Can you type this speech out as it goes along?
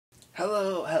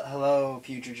Hello,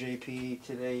 future JP.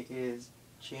 Today is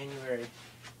January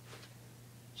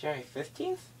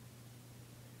 15th?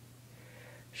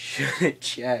 Should have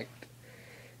checked.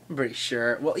 I'm pretty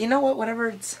sure. Well, you know what?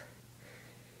 Whatever's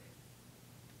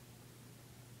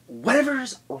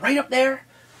right up there,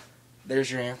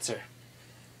 there's your answer.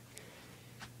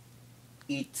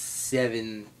 It's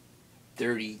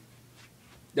 7:30.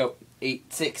 No,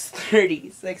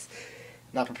 6:36.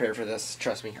 Not prepared for this.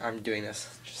 Trust me, I'm doing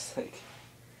this. Just like,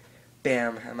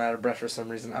 bam, I'm out of breath for some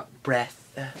reason. Out of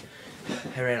breath.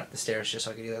 I ran up the stairs just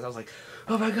so I could do this. I was like,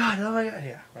 oh my god.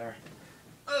 Yeah, whatever.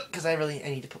 Because I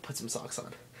need to put some socks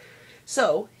on.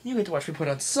 So, you get to watch me put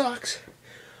on socks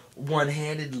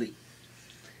one-handedly.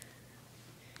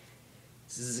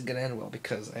 This isn't going to end well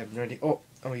because I have no idea. Oh,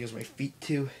 I'm going to use my feet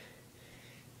too.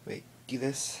 Wait, do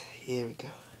this. Here we go.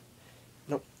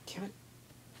 Nope, damn it.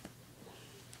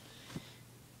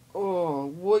 Oh,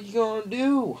 what you gonna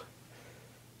do?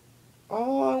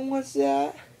 Oh, what's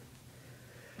that?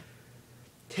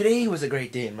 Today was a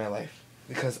great day in my life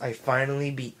because I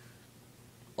finally beat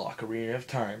Ocarina of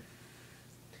Time.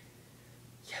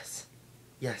 Yes,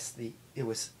 it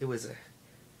was a.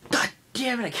 God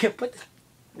damn it! I can't put the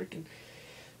freaking.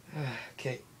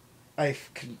 Okay, I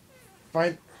can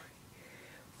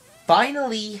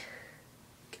finally.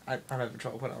 I'm having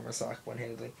trouble putting on my sock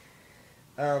one-handedly.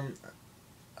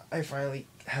 I finally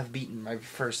have beaten my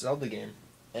first Zelda game,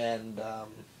 and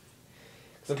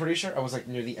cause I'm pretty sure I was like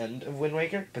near the end of Wind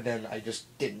Waker, but then I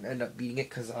just didn't end up beating it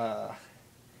because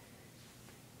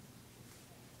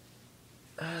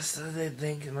so they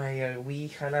think my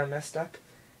Wii kind of messed up,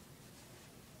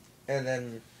 and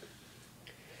then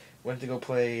went to go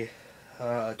play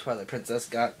Twilight Princess.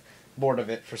 Got bored of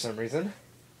it for some reason.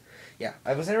 Yeah,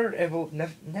 I was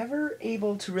never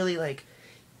able to really like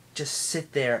just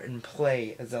sit there and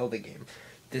play a Zelda game.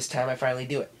 This time I finally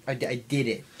do it. I did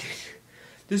it.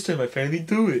 This time I finally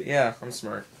do it. Yeah, I'm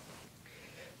smart.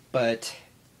 But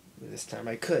this time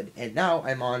I could. And now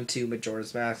I'm on to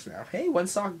Majora's Mask now. Hey, one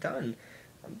sock done.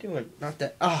 I'm doing not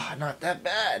that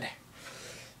bad.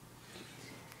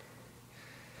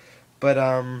 But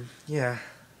yeah.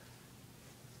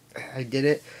 I did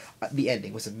it. The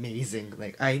ending was amazing.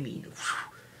 Like, I mean,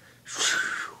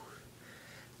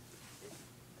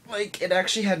 like, it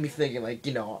actually had me thinking, like,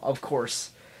 you know, of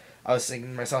course, I was thinking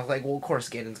to myself, like, well, of course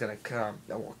Ganon's gonna come.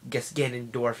 I guess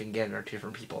Ganondorf and Ganon are two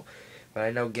different people. But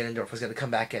I know Ganondorf was gonna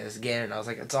come back as Ganon. I was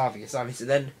like, it's obvious. And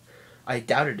then I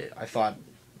doubted it. I thought,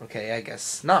 okay, I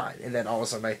guess not. And then all of a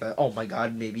sudden I thought, oh my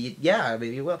god, maybe it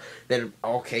will. Then,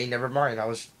 okay, never mind.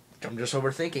 I'm just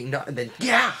overthinking. No, and then,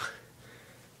 yeah!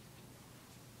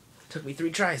 Took me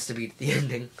 3 tries to beat the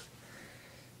ending.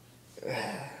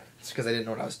 It's because I didn't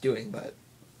know what I was doing, but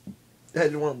I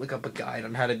didn't want to look up a guide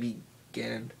on how to beat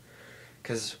Ganon,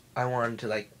 because I wanted to,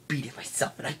 like, beat it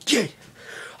myself, and I did!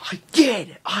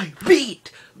 I beat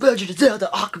Legend of Zelda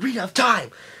Ocarina of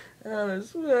Time! Oh,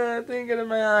 there's a thing in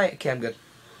my eye. Okay, I'm good.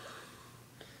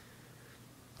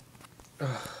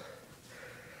 Ugh.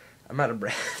 I'm out of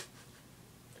breath.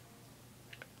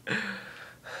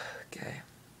 Okay.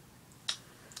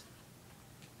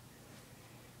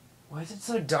 Why is it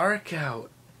so dark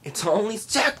out? It's only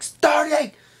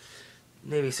 6:30!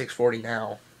 Maybe 6:40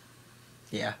 now.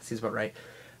 Yeah, seems about right.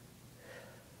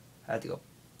 I had to go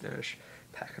finish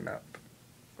packing up.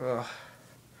 Ugh.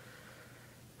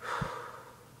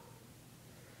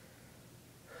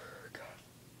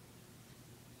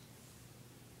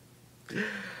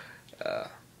 God.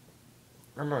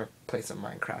 I'm gonna play some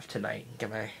Minecraft tonight and get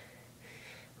my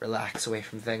relax away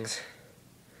from things.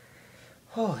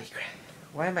 Holy crap.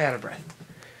 Why am I out of breath?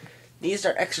 Need to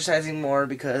start exercising more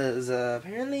because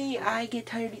apparently I get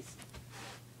tired.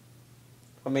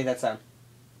 What made that sound?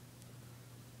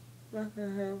 What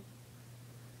the hell?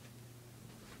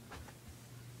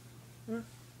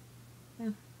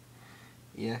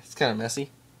 Yeah, it's kind of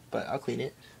messy, but I'll clean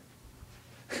it.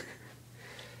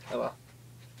 Oh well.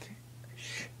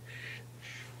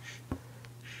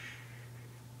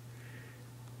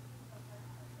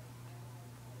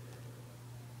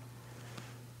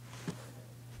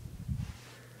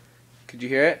 Could you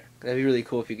hear it? That'd be really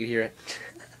cool if you could hear it.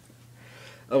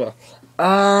 Oh well.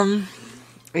 I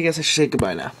guess I should say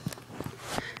goodbye now.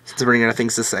 Since I'm running out of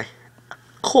things to say.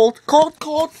 Cold.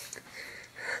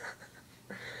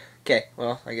 Okay,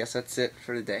 well, I guess that's it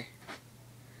for today.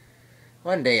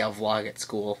 One day I'll vlog at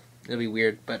school. It'll be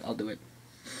weird, but I'll do it.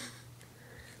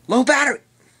 Low battery!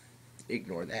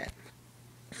 Ignore that.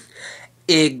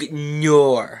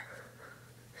 Ignore.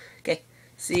 Okay,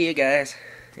 see you guys.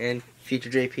 And future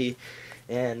JP.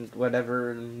 And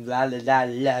whatever. La la la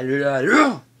la la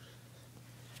la.